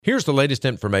Here's the latest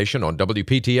information on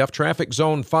WPTF Traffic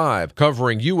Zone 5,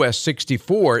 covering US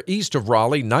 64 east of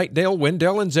Raleigh, Knightdale,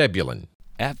 Wendell, and Zebulon.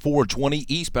 At 420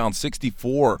 eastbound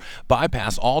 64,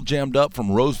 bypass all jammed up from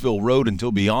Roseville Road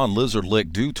until beyond Lizard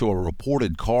Lick due to a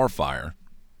reported car fire.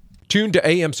 Tune to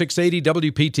AM 680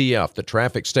 WPTF, the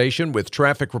traffic station, with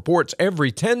traffic reports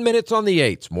every 10 minutes on the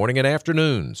 8s, morning and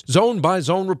afternoons.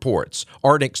 Zone-by-zone reports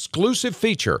are an exclusive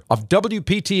feature of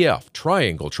WPTF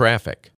Triangle Traffic.